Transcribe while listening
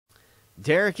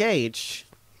Derek H.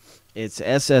 It's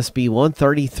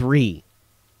ssb133.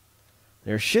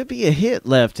 There should be a hit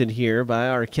left in here by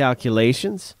our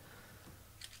calculations.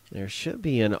 There should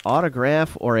be an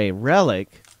autograph or a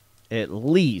relic at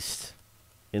least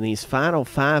in these final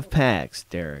 5 packs,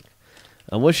 Derek.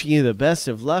 I'm wishing you the best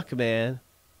of luck, man.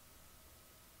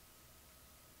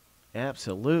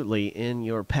 Absolutely in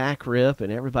your pack rip,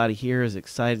 and everybody here is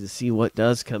excited to see what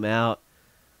does come out.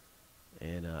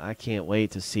 And I can't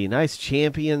wait to see nice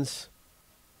champions.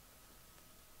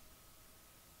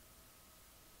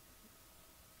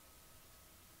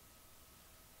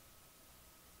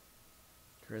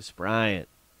 Chris Bryant.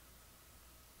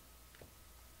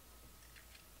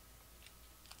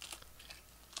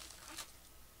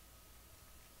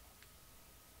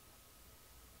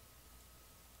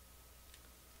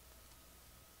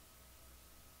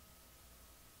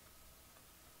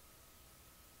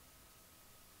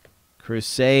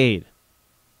 Crusade.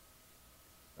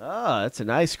 Oh, that's a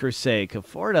nice Crusade.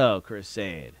 Conforto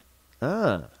Crusade.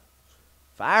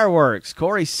 Fireworks.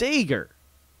 Corey Seager.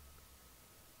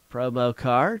 Promo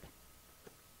card.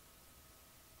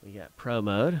 We got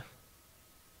promoed.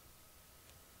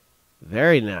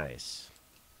 Very nice.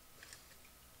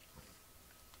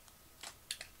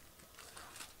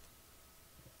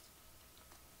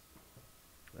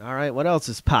 All right, what else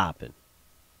is popping?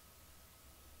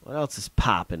 What else is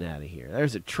popping out of here?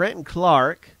 There's a Trenton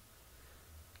Clark.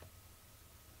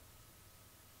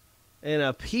 And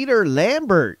a Peter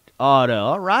Lambert auto.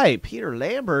 All right, Peter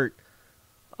Lambert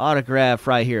autograph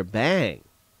right here. Bang.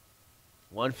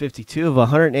 152 of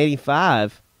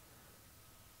 185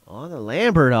 on the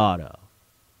Lambert auto.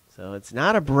 So it's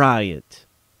not a Bryant.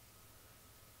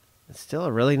 It's still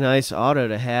a really nice auto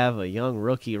to have a young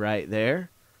rookie right there.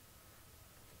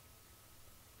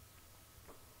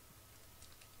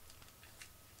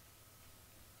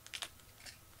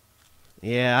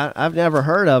 Yeah, I've never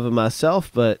heard of him myself,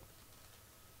 but,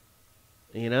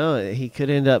 you know, he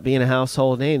could end up being a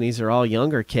household name. These are all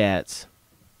younger cats.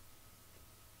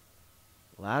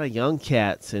 A lot of young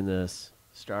cats in this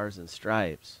Stars and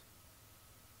Stripes.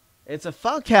 It's a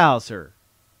Funkhauser.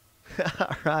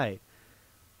 All right.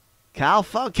 Kyle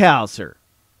Funkhauser.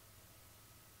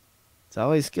 It's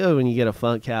always good when you get a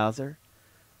Funkhauser.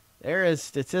 There is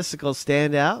statistical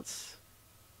standouts.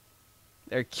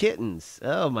 They're kittens.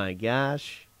 Oh, my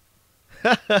gosh.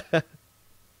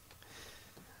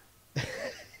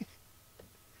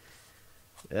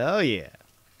 Oh, yeah.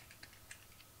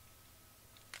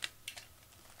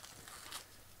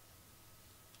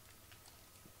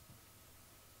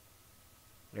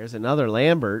 There's another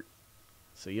Lambert.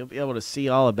 So you'll be able to see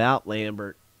all about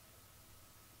Lambert.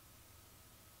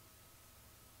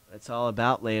 That's all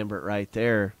about Lambert right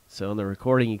there. So on the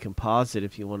recording, you can pause it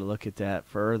if you want to look at that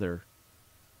further.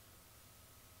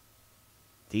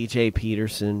 DJ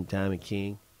Peterson, Diamond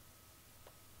King.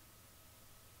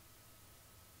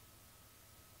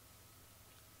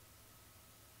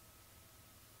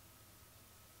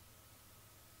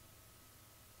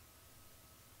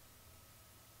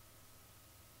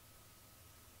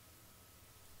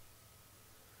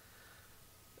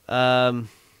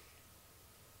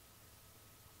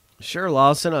 Sure,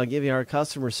 Lawson, I'll give you our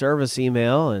customer service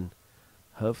email, and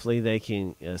hopefully they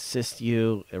can assist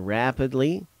you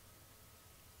rapidly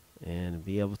and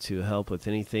be able to help with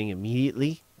anything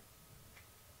immediately.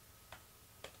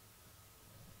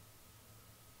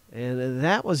 And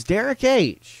that was Derek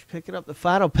H. picking up the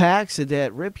final packs of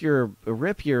that Rip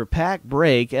Your Pack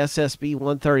break, SSB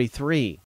 133.